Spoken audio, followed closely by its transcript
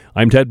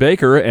I'm Ted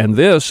Baker, and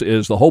this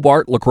is the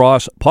Hobart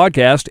Lacrosse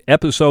Podcast,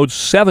 episode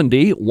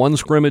 70. One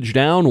scrimmage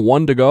down,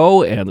 one to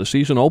go, and the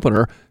season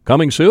opener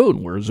coming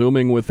soon. We're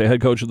Zooming with the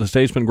head coach of the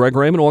Statesman, Greg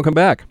Raymond. Welcome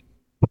back.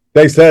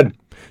 Thanks, Ted.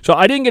 So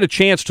I didn't get a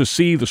chance to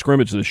see the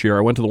scrimmage this year.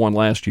 I went to the one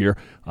last year.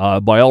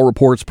 By all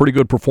reports, pretty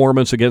good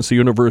performance against the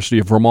University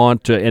of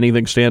Vermont.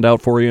 Anything stand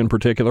out for you in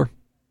particular?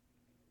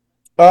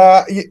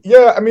 A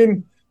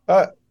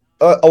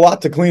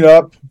lot to clean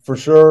up for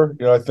sure.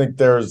 I think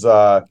there's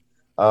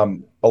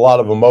a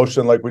lot of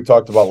emotion, like we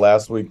talked about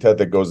last week, Ted,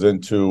 that goes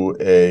into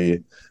a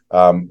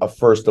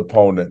first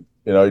opponent.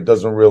 It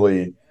doesn't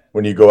really,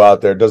 when you go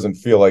out there, it doesn't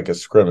feel like a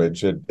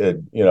scrimmage.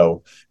 It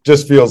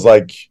just feels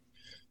like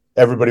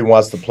everybody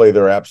wants to play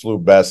their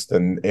absolute best,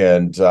 and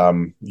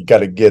you got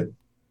to get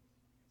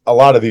a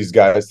lot of these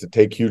guys to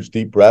take huge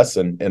deep breaths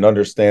and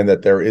understand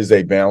that there is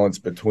a balance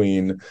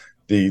between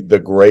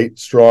the great,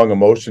 strong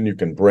emotion you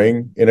can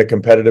bring in a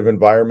competitive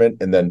environment,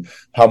 and then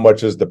how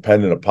much is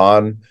dependent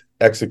upon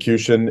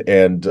execution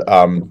and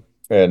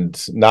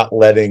not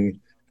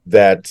letting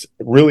that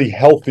really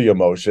healthy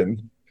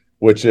emotion,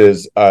 which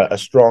is a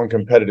strong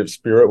competitive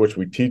spirit, which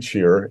we teach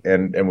here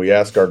and we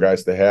ask our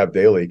guys to have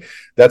daily.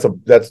 That's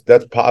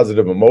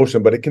positive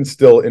emotion, but it can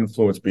still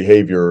influence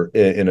behavior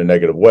in a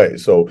negative way.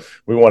 So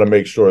we want to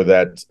make sure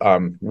that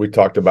we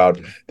talked about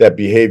that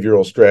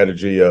behavioral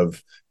strategy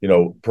of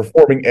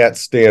performing at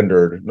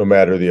standard no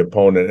matter the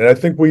opponent. And I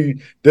think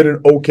we did an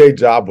okay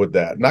job with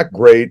that. Not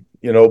great,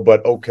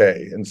 but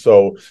okay. And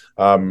so,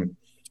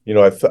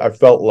 I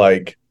felt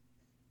like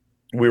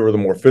we were the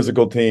more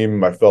physical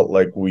team. I felt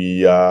like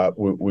we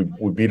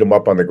beat them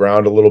up on the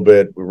ground a little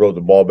bit. We rode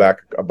the ball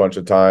back a bunch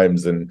of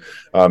times, and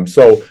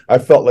so I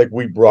felt like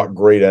we brought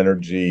great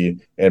energy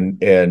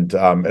and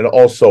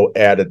also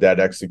added that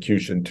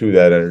execution to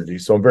that energy.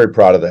 So I'm very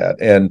proud of that,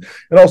 and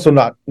also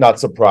not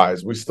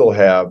surprised. We still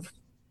have,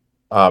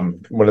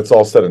 when it's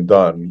all said and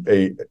done,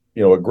 a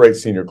great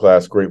senior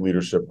class, great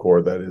leadership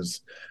core that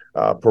is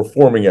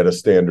performing at a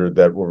standard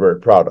that we're very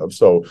proud of.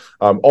 So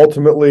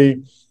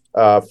ultimately,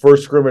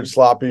 first scrimmage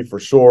sloppy for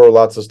sure,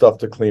 lots of stuff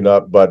to clean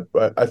up, but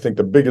I think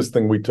the biggest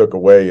thing we took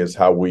away is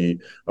how we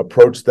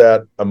approached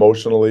that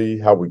emotionally,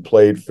 how we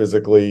played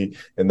physically,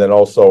 and then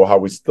also how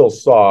we still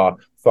saw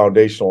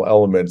foundational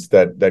elements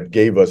that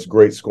gave us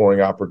great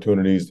scoring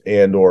opportunities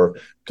and or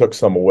took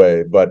some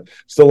away. But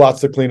still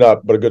lots to clean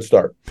up, but a good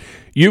start.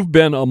 You've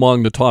been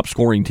among the top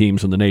scoring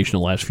teams in the nation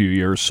the last few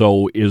years.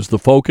 So is the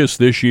focus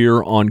this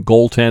year on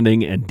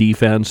goaltending and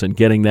defense and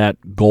getting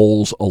that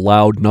goals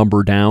allowed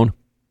number down?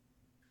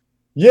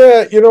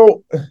 Yeah,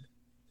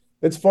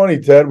 it's funny,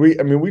 Ted.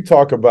 We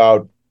talk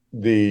about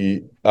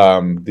the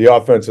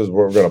offenses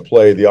we're going to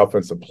play, the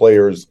offensive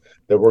players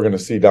that we're going to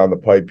see down the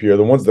pipe here,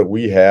 the ones that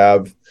we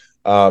have.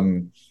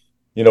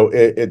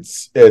 It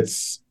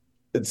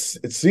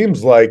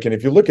seems like, and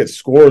if you look at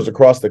scores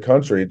across the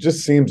country, it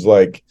just seems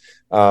like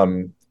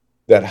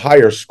that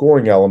higher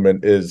scoring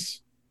element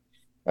is,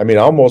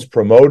 almost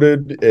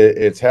promoted.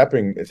 It's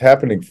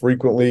happening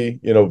frequently.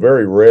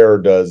 Very rare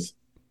does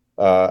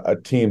a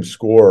team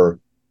score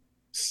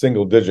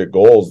single-digit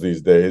goals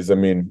these days.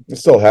 It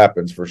still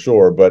happens for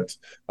sure, but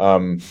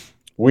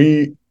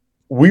we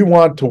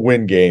want to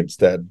win games,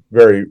 Ted.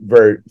 Very,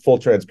 very full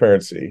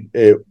transparency.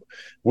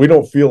 We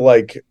don't feel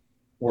like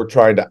we're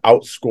trying to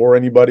outscore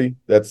anybody.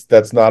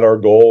 That's not our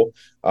goal.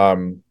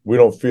 We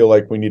don't feel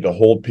like we need to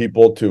hold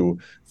people to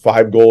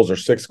 5 goals or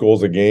 6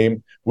 goals a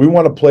game. We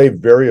want to play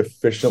very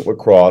efficient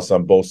lacrosse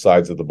on both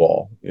sides of the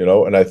ball,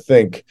 and I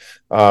think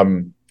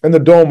and the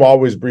Dome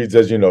always breeds,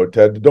 as you know,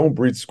 Ted, the Dome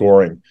breeds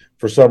scoring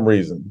for some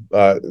reason.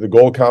 The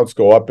goal counts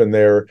go up in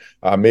there.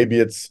 Maybe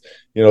it's,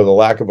 the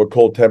lack of a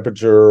cold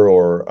temperature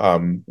or,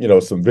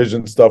 some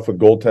vision stuff with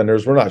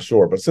goaltenders. We're not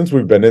sure. But since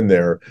we've been in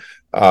there,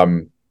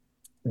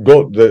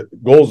 the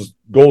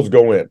goals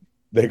go in.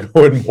 They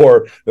go in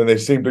more than they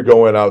seem to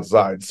go in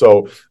outside.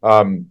 So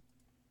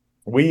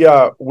we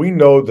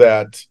know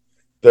that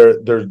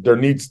there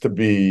needs to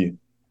be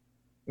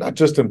not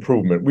just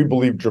improvement. We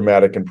believe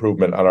dramatic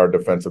improvement on our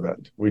defensive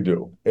end. We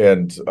do.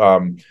 And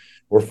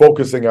we're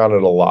focusing on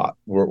it a lot.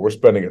 We're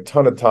spending a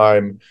ton of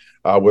time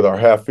with our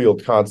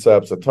half-field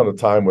concepts, a ton of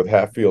time with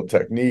half-field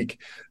technique,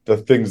 the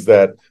things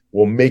that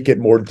will make it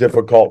more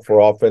difficult for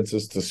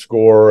offenses to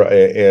score,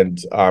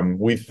 and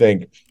we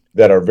think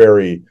that are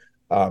very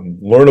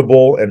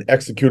learnable and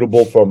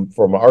executable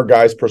from our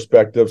guys'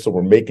 perspective. So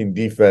we're making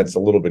defense a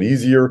little bit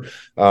easier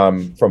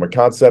from a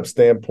concept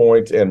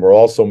standpoint, and we're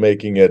also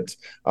making it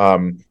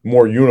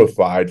more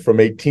unified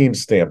from a team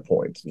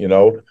standpoint.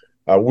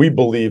 We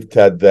believe,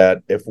 Ted,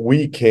 that if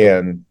we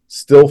can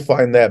still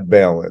find that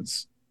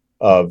balance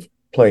of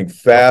playing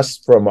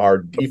fast from our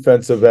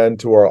defensive end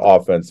to our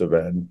offensive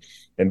end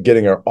and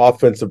getting our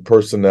offensive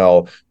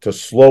personnel to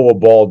slow a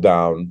ball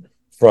down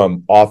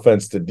from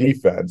offense to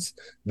defense,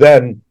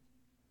 then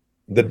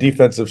the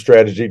defensive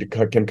strategy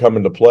can come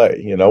into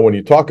play. When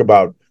you talk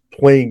about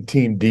playing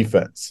team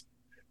defense,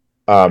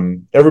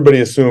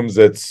 everybody assumes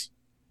it's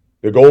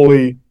the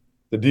goalie,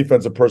 the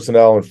defensive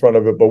personnel in front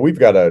of it, but we've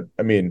got to,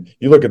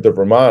 you look at the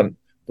Vermont,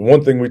 the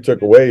one thing we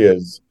took away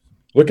is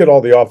look at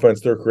all the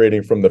offense they're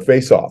creating from the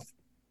face-off,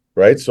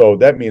 right? So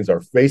that means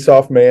our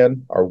face-off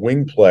man, our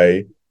wing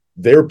play,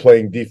 they're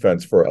playing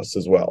defense for us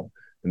as well.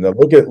 And then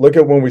look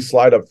at when we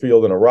slide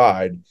upfield in a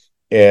ride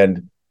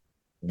and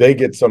they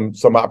get some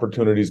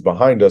opportunities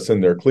behind us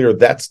and they're clear.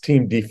 That's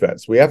team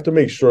defense. We have to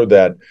make sure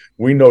that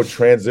we know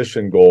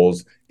transition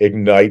goals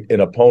ignite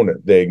an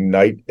opponent. They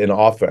ignite an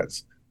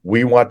offense.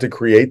 We want to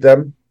create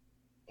them,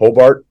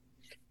 Hobart,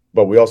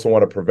 but we also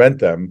want to prevent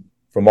them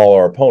from all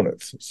our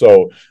opponents.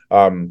 So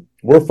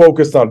we're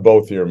focused on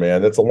both here,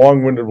 man. That's a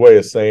long-winded way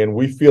of saying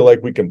we feel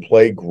like we can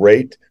play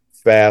great,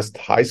 fast,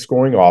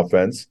 high-scoring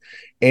offense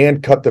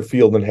and cut the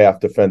field in half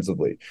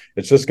defensively.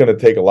 It's just going to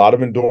take a lot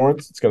of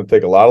endurance. It's going to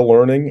take a lot of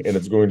learning, and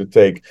it's going to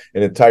take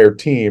an entire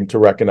team to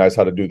recognize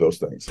how to do those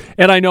things.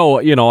 And I know,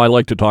 I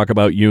like to talk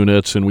about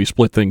units and we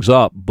split things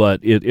up,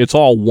 but it's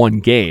all one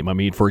game. I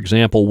mean, for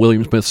example,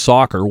 William Smith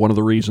Soccer, one of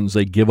the reasons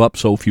they give up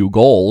so few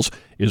goals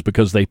is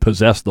because they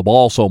possess the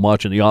ball so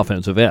much in the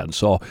offensive end.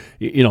 So,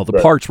 the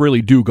parts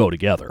really do go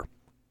together.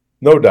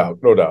 No doubt.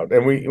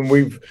 And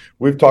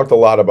we've talked a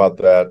lot about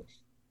that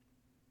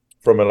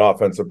from an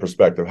offensive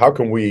perspective. How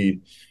can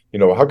we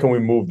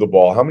move the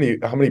ball? How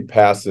many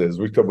passes?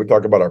 We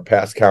talk about our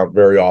pass count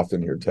very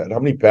often here, Ted. How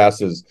many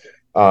passes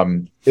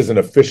is an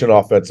efficient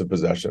offensive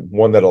possession?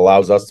 One that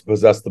allows us to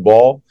possess the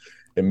ball.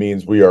 It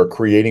means we are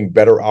creating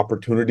better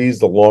opportunities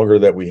the longer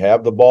that we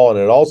have the ball. And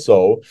it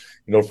also,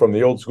 from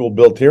the old school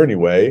Bill Tierney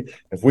way,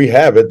 if we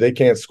have it, they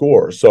can't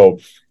score. So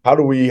how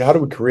do we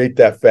create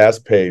that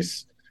fast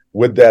pace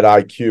with that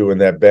IQ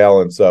and that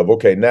balance of,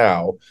 okay,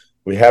 now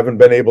we haven't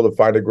been able to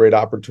find a great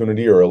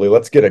opportunity early.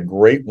 Let's get a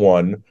great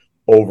one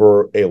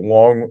over a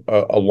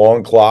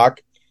long clock,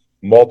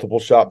 multiple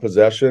shot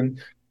possession,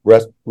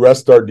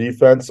 rest our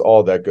defense,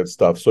 all that good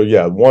stuff. So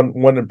yeah,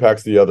 one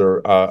impacts the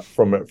other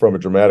from a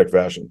dramatic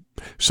fashion.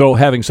 So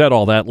having said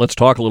all that, let's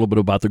talk a little bit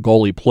about the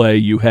goalie play.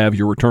 You have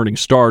your returning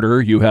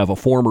starter, you have a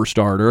former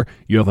starter,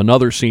 you have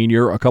another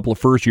senior, a couple of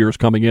first years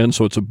coming in,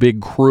 so it's a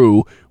big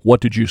crew. What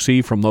did you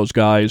see from those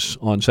guys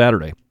on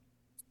Saturday?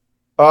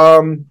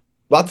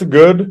 Lots of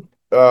good.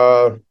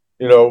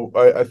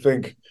 I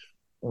think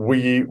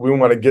we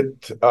want to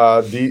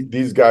get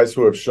these guys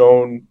who have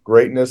shown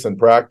greatness in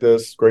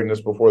practice,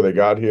 greatness before they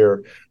got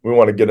here. We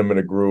want to get them in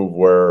a groove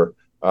where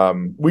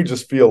we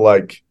just feel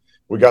like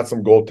we got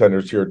some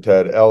goaltenders here,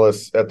 Ted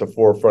Ellis at the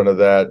forefront of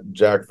that,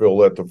 Jack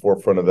Phil at the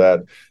forefront of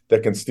that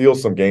can steal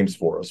some games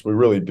for us. We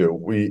really do.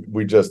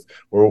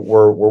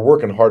 We're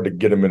working hard to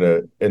get them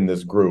in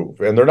this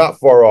groove, and they're not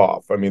far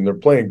off. I mean, they're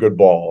playing good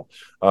ball.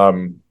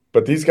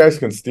 But these guys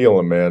can steal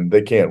them, man.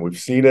 They can. We've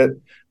seen it.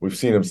 We've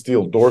seen them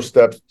steal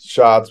doorstep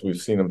shots. We've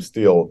seen them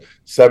steal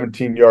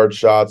 17-yard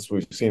shots.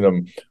 We've seen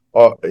them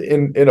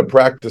in a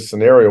practice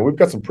scenario. We've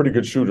got some pretty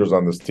good shooters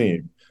on this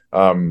team.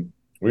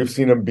 We've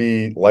seen them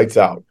be lights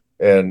out,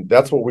 and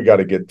that's what we got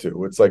to get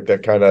to. It's like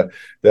that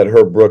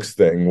Herb Brooks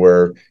thing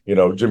where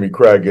Jimmy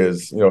Craig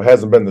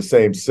hasn't been the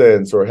same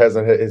since, or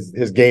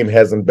his game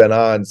hasn't been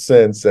on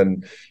since,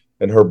 and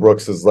Herb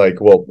Brooks is like,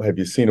 well, have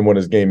you seen him when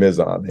his game is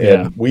on?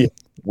 Yeah. And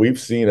we've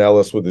seen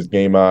Ellis with his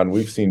game on.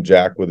 We've seen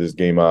Jack with his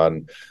game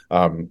on.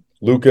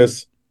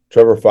 Lucas,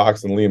 Trevor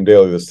Fox, and Liam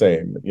Daly the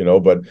same,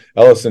 but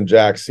Ellis and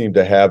Jack seem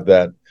to have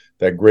that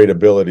great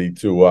ability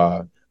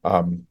to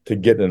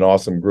get in an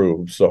awesome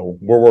groove. So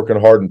we're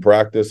working hard in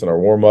practice and our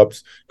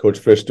warm-ups. Coach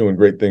Fish doing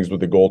great things with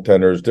the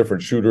goaltenders,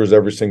 different shooters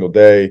every single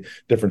day,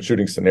 different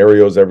shooting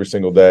scenarios every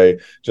single day,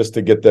 just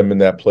to get them in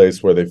that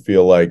place where they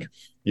feel like,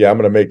 yeah, I'm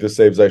going to make the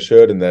saves I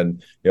should, and then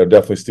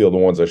definitely steal the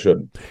ones I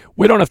shouldn't.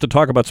 We don't have to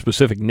talk about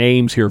specific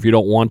names here if you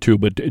don't want to,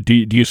 but do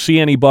you see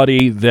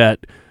anybody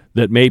that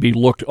maybe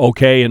looked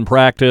okay in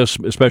practice,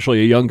 especially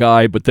a young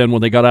guy, but then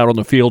when they got out on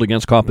the field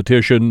against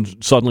competition,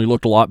 suddenly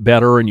looked a lot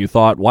better, and you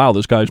thought, wow,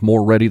 this guy's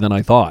more ready than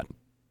I thought?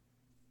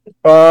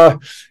 A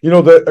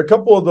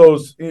couple of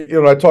those,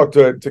 I talked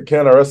to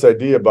Ken, our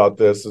SID, about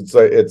this.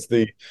 It's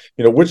the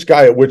which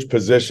guy at which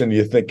position do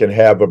you think can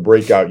have a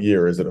breakout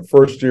year? Is it a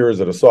first year? Is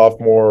it a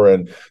sophomore?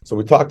 And so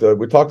we talked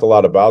a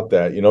lot about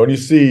that, and you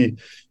see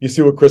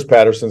what Chris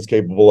Patterson's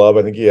capable of.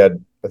 I think he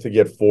had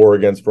 4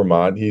 against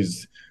Vermont.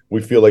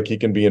 We feel like he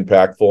can be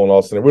impactful, and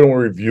also we don't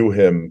review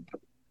him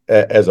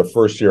as a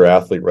first year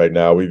athlete right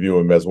now. We view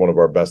him as one of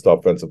our best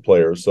offensive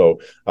players. So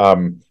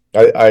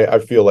I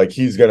feel like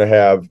he's going to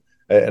have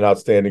an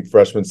outstanding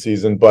freshman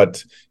season.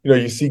 But,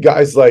 you see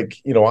guys like,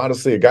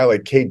 honestly, a guy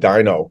like Cade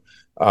Dino.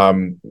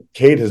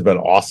 Cade has been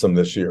awesome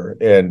this year.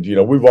 And,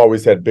 we've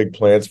always had big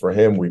plans for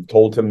him. We've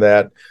told him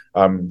that.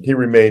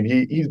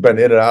 He's been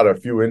in and out of a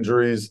few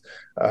injuries,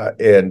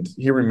 and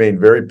he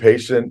remained very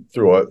patient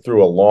through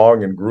a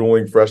long and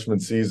grueling freshman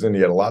season.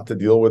 He had a lot to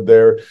deal with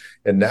there.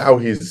 And now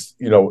he's,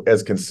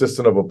 as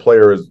consistent of a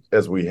player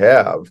as we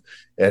have,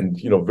 and,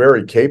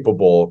 very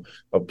capable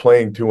of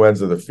playing two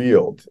ends of the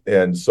field.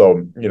 And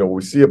so,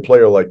 we see a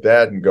player like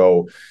that and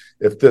go,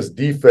 if this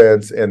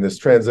defense and this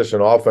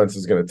transition offense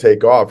is going to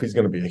take off, he's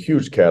going to be a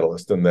huge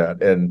catalyst in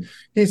that. And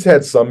he's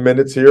had some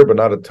minutes here, but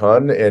not a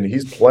ton. And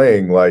he's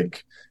playing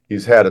like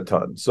he's had a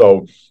ton.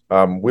 So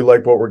we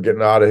like what we're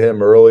getting out of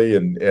him early,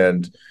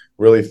 and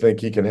Really think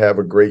he can have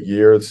a great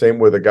year. Same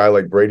with a guy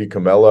like Brady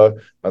Camella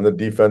on the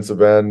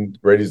defensive end.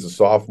 Brady's a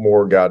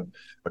sophomore, got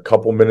a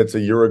couple minutes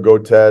a year ago,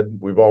 Ted.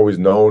 We've always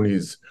known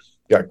he's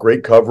got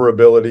great cover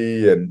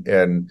ability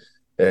and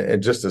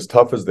just as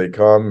tough as they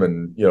come.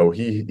 And,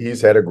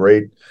 he's had a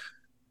great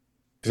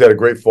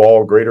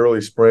fall, great early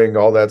spring,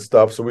 all that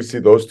stuff. So we see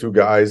those two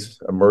guys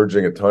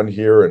emerging a ton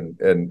here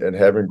and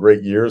having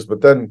great years.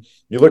 But then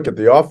you look at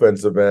the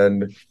offensive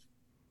end,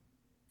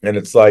 and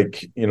it's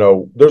like,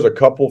 there's a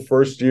couple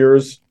first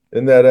years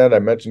in that end. I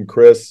mentioned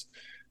Chris.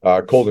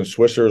 Colton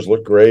Swisher's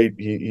looked great.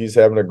 He's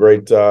having a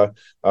great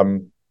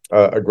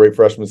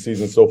freshman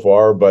season so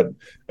far. But,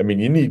 I mean,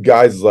 you need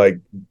guys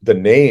like the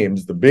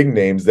big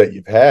names that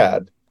you've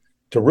had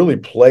to really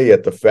play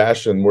at the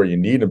fashion where you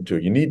need them to.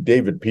 You need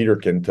David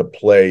Peterkin to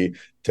play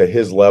to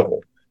his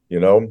level.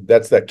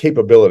 That's that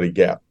capability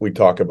gap we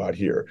talk about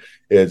here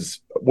is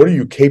what are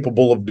you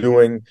capable of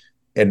doing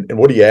and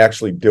what are you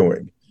actually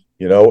doing?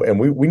 And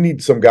we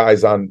need some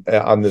guys on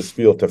this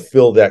field to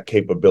fill that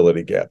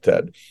capability gap,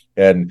 Ted.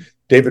 And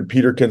David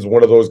Peterkin's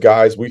one of those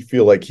guys. We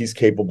feel like he's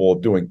capable of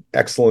doing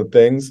excellent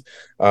things.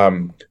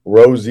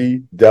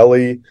 Rosie,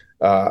 Deli,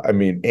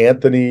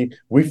 Anthony,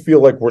 we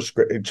feel like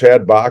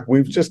Chad Bach,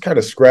 we've just kind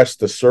of scratched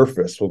the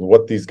surface with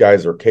what these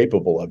guys are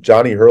capable of.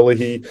 Johnny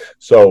Hurley.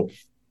 So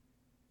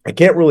I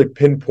can't really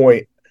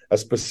pinpoint a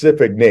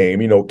specific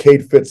name.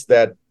 Cade fits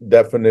that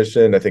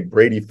definition. I think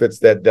Brady fits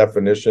that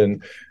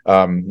definition.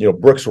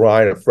 Brooks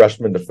Ryan, a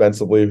freshman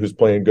defensively who's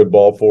playing good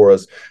ball for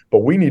us. But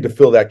we need to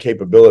fill that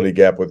capability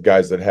gap with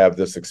guys that have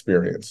this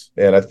experience.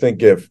 And I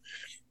think if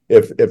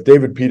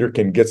David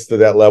Peterkin gets to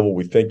that level,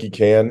 we think he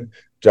can.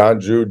 John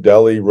Drew,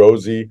 Deli,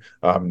 Rosie,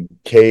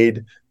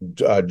 Cade,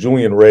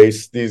 Julian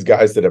Race, these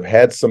guys that have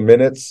had some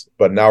minutes,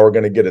 but now are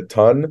going to get a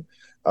ton.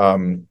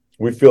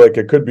 We feel like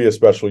it could be a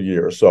special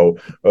year. So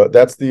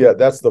that's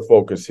the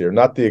focus here.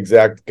 Not the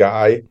exact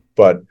guy,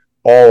 but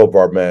all of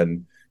our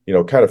men,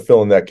 kind of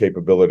filling that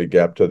capability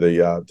gap to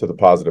the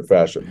positive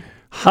fashion.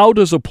 How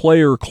does a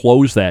player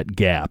close that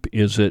gap?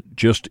 Is it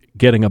just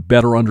getting a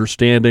better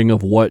understanding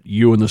of what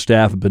you and the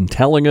staff have been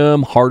telling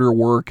them, harder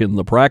work in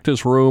the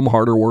practice room,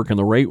 harder work in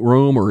the weight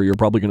room, or you're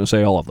probably going to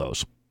say all of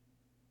those?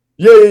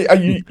 Yeah,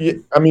 you're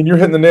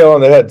hitting the nail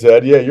on the head,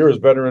 Ted. Yeah, you're as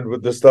veteran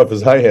with this stuff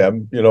as I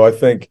am. I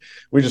think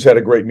we just had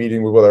a great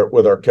meeting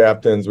with our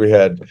captains. We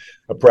had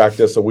a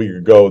practice a week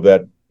ago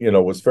that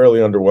was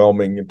fairly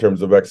underwhelming in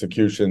terms of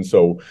execution.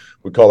 So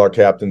we call our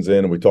captains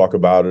in and we talk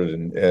about it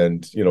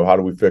and how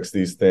do we fix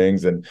these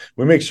things, and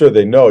we make sure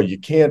they know you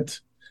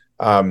can't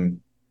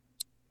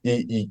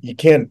you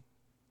can't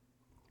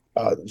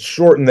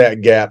shorten that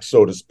gap,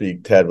 so to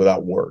speak, Ted,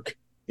 without work.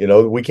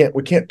 We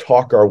can't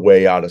talk our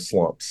way out of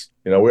slumps.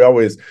 We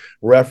always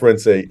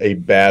reference a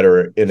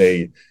batter in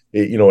a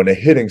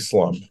hitting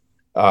slump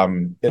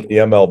in the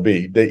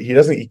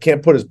MLB. He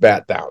can't put his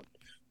bat down,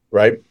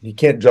 right? He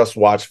can't just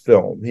watch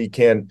film. He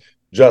can't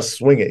just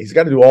swing it. He's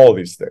got to do all of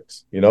these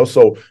things,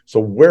 So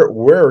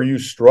where are you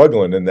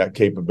struggling in that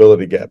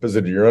capability gap? Is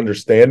it your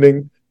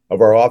understanding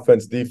of our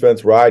offense,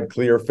 defense, ride,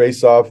 clear,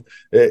 face off?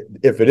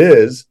 If it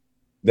is,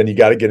 then you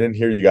got to get in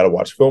here. You got to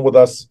watch film with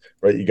us,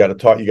 right? You got to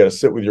talk. You got to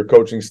sit with your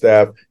coaching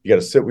staff. You got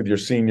to sit with your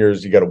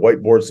seniors. You got to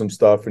whiteboard some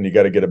stuff, and you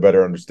got to get a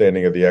better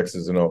understanding of the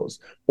X's and O's.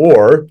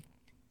 Or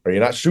are you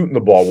not shooting the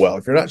ball well?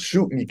 If you're not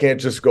shooting, you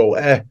can't just go,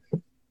 I'm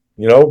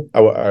going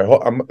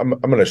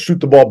to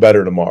shoot the ball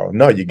better tomorrow.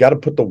 No, you got to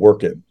put the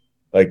work in.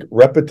 Like,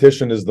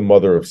 repetition is the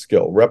mother of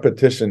skill.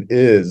 Repetition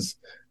is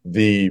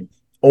the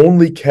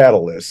only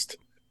catalyst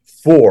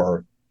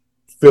for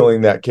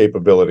filling that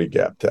capability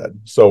gap, Ted.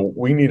 So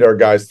we need our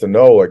guys to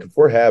know, like, if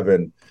we're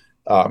having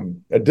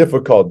a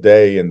difficult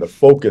day and the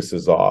focus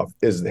is off,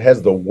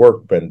 has the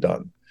work been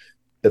done?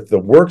 If the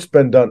work's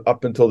been done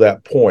up until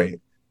that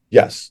point,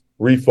 yes,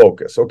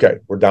 refocus. Okay,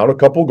 we're down a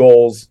couple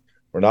goals.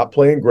 We're not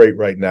playing great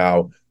right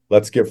now.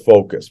 Let's get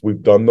focused.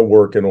 We've done the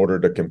work in order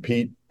to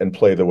compete and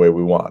play the way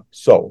we want.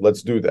 So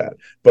let's do that.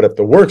 But if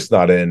the work's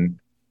not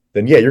in,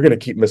 then yeah, you're going to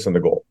keep missing the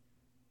goal.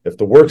 If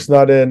the work's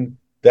not in,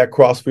 that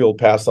crossfield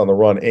pass on the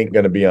run ain't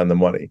going to be on the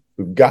money.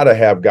 We've got to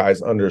have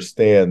guys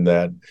understand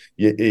that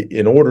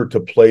in order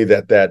to play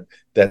that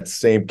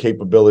same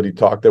capability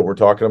talk that we're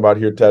talking about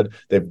here, Ted,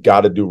 they've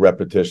got to do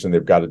repetition.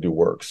 They've got to do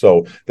work.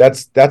 So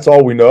that's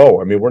all we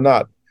know. I mean, we're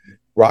not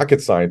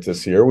rocket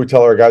scientists here. We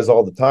tell our guys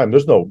all the time,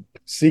 there's no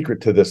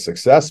secret to this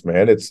success,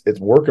 man. It's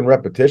work and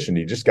repetition.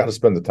 You just got to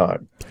spend the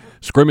time.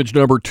 Scrimmage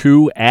number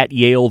 2 at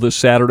Yale this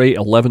Saturday,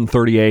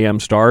 11:30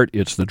 a.m. start.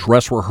 It's the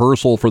dress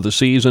rehearsal for the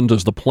season.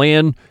 Does the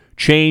plan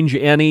change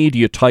any? Do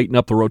you tighten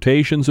up the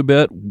rotations a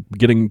bit,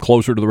 getting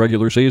closer to the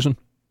regular season?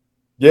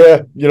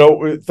 Yeah,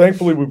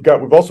 thankfully we've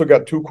also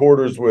got 2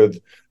 quarters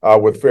with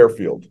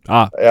Fairfield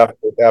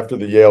after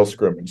the Yale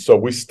scrimmage. So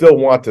we still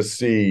want to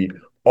see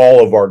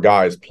all of our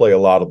guys play a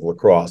lot of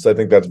lacrosse. I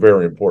think that's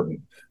very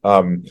important.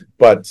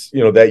 But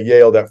that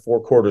Yale, that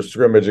 4-quarter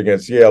scrimmage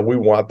against Yale, we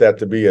want that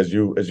to be, as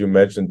you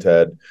mentioned,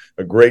 Ted,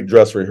 a great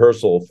dress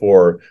rehearsal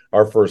for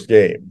our first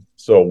game.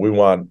 So we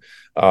want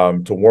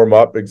to warm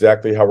up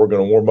exactly how we're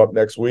going to warm up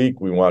next week.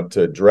 We want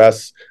to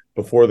dress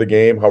before the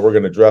game, how we're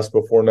going to dress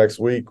before next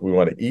week. We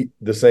want to eat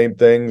the same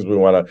things. We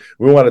want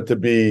it to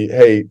be,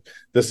 hey,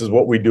 this is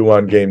what we do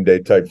on game day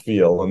type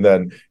feel. And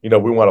then, we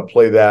want to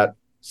play that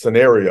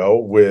scenario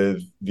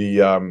with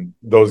the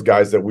those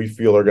guys that we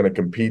feel are going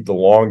to compete the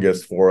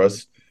longest for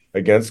us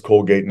against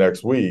Colgate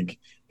next week.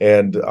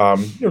 And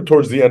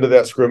towards the end of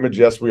that scrimmage,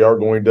 yes, we are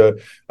going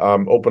to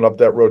open up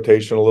that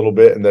rotation a little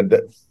bit, and then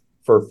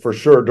for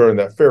sure during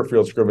that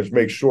Fairfield scrimmage,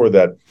 make sure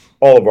that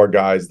all of our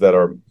guys that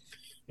are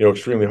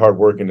extremely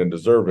hardworking and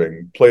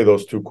deserving play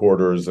those 2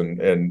 quarters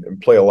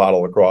and play a lot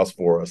of lacrosse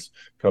for us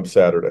come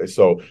Saturday.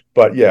 So,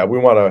 but yeah, we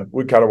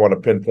kind of want to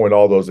pinpoint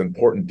all those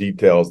important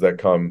details that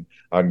come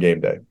on game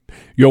day.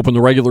 You open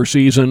the regular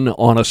season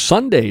on a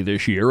Sunday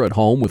this year at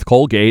home with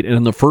Colgate, and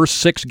in the first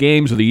 6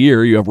 games of the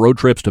year, you have road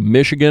trips to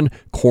Michigan,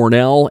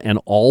 Cornell, and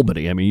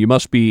Albany. I mean, you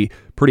must be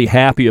pretty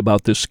happy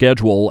about this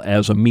schedule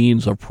as a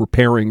means of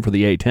preparing for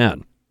the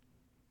A-10.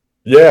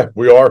 Yeah,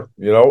 we are,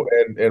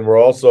 and we're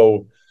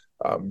also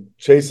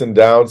chasing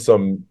down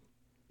some,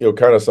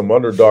 kind of some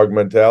underdog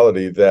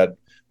mentality that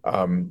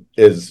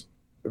is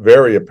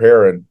very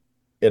apparent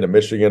in a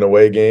Michigan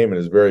away game and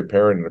is very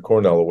apparent in a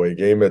Cornell away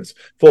game. It's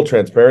full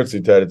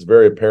transparency, Ted. It's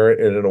very apparent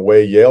in an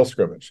away Yale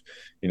scrimmage.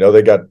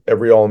 They got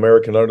every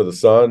All-American under the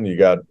sun. You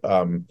got,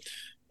 Brandow,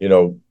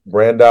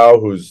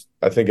 who's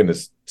I think in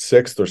his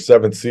 6th or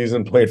 7th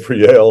season playing for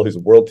Yale. He's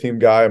a world team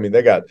guy. I mean,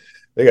 they got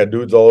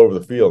dudes all over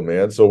the field,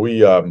 man. So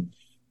we've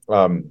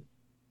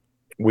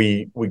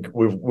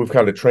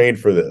kind of trained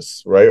for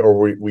this, right? Or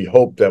we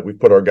hope that we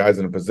put our guys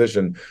in a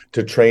position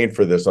to train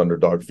for this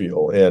underdog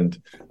feel,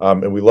 and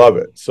we love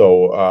it.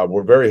 So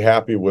we're very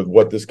happy with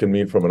what this can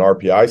mean from an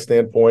RPI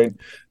standpoint,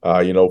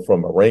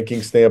 from a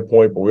ranking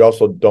standpoint, but we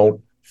also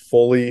don't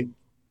fully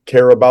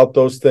care about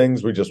those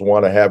things. We just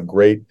want to have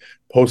great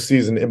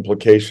postseason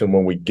implication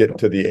when we get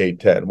to the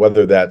A-10,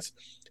 whether that's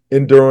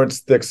endurance,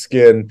 thick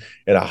skin,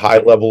 and a high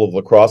level of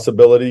lacrosse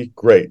ability,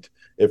 great.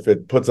 If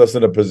it puts us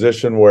in a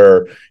position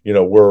where,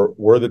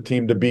 we're the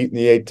team to beat in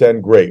the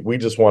A-10, great. We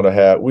just want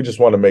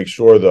to make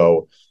sure,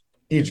 though,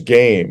 each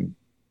game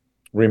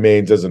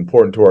remains as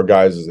important to our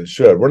guys as it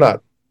should. We're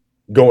not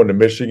going to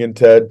Michigan,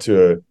 Ted,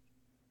 to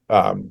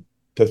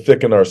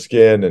thicken our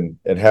skin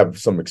and have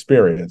some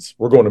experience.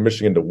 We're going to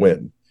Michigan to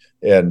win.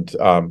 And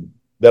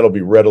that'll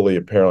be readily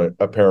apparent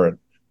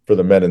for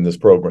the men in this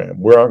program.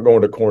 We aren't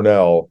going to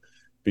Cornell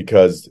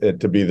because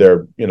to be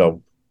their,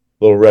 little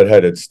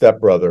redheaded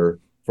stepbrother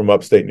from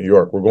upstate New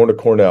York. We're going to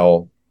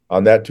Cornell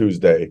on that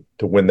Tuesday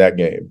to win that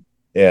game.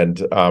 And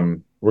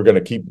we're going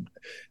to keep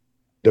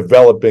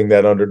developing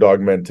that underdog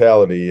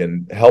mentality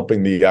and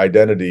helping the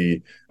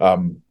identity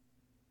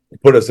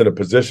put us in a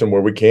position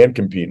where we can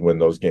compete and win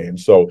those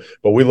games. So,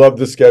 but we love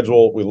the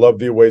schedule. We love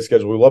the away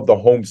schedule. We love the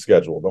home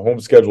schedule. The home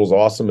schedule is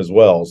awesome as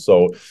well.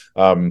 So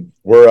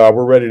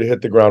we're ready to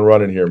hit the ground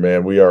running here,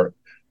 man. We are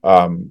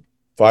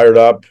fired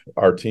up.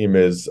 Our team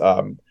is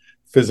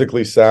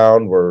physically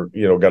sound. We're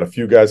got a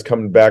few guys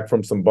coming back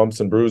from some bumps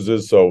and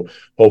bruises, so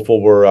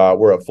hopeful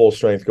we're at full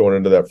strength going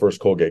into that first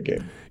Colgate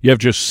game. You have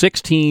just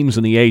 6 teams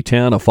in the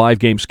A-10, a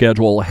 5-game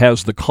schedule.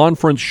 Has the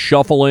conference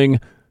shuffling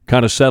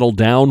kind of settled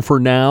down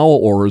for now,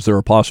 or is there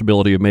a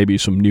possibility of maybe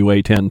some new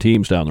A-10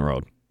 teams down the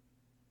road?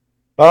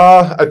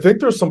 I think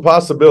there's some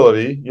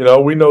possibility.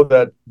 We know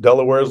that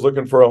Delaware is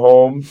looking for a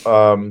home,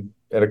 and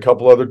a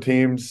couple other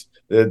teams.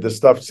 The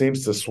stuff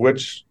seems to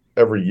switch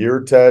every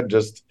year, Ted.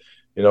 Just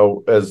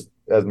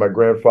as my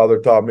grandfather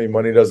taught me,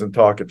 money doesn't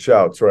talk, it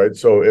shouts, right?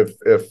 So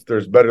if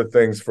there's better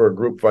things for a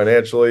group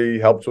financially,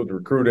 helps with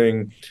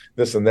recruiting,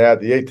 this and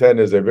that, the A-10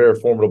 is a very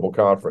formidable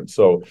conference.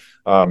 So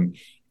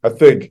I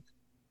think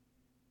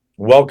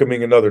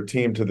welcoming another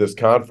team to this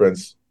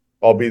conference,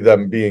 albeit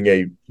them being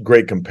a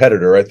great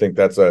competitor, I think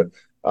that's a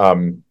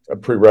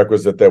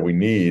prerequisite that we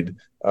need.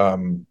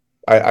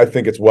 I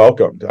think it's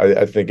welcomed.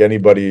 I think any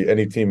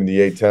team in the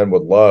A-10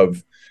 would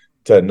love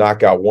to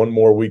knock out one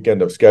more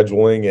weekend of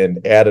scheduling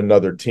and add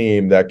another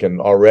team that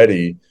can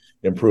already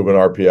improve an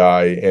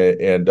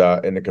RPI and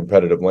in a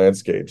competitive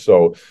landscape.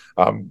 So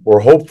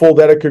we're hopeful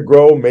that it could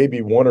grow,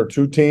 maybe 1 or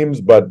 2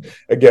 teams. But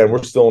again,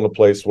 we're still in a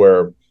place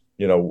where,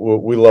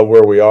 we love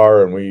where we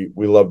are, and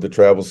we love the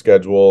travel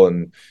schedule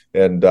and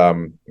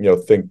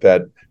think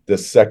that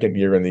this second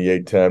year in the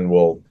A-10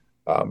 will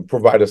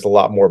provide us a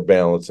lot more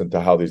balance into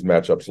how these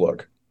matchups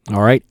look.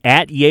 All right,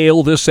 at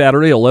Yale this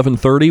Saturday,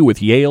 11:30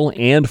 with Yale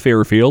and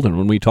Fairfield. And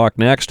when we talk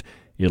next,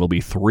 it'll be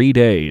 3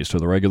 days to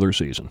the regular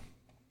season.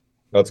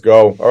 Let's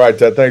go. All right,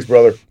 Ted. Thanks,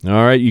 brother. All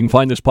right, you can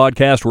find this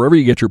podcast wherever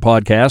you get your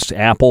podcasts,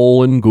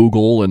 Apple and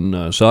Google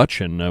and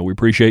such. And we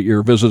appreciate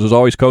your visit as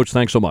always, Coach.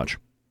 Thanks so much.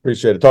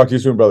 Appreciate it. Talk to you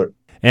soon, brother.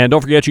 And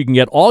don't forget, you can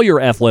get all your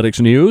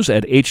athletics news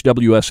at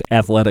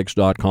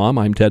hwsathletics.com.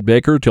 I'm Ted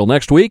Baker. Till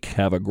next week,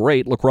 have a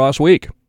great lacrosse week.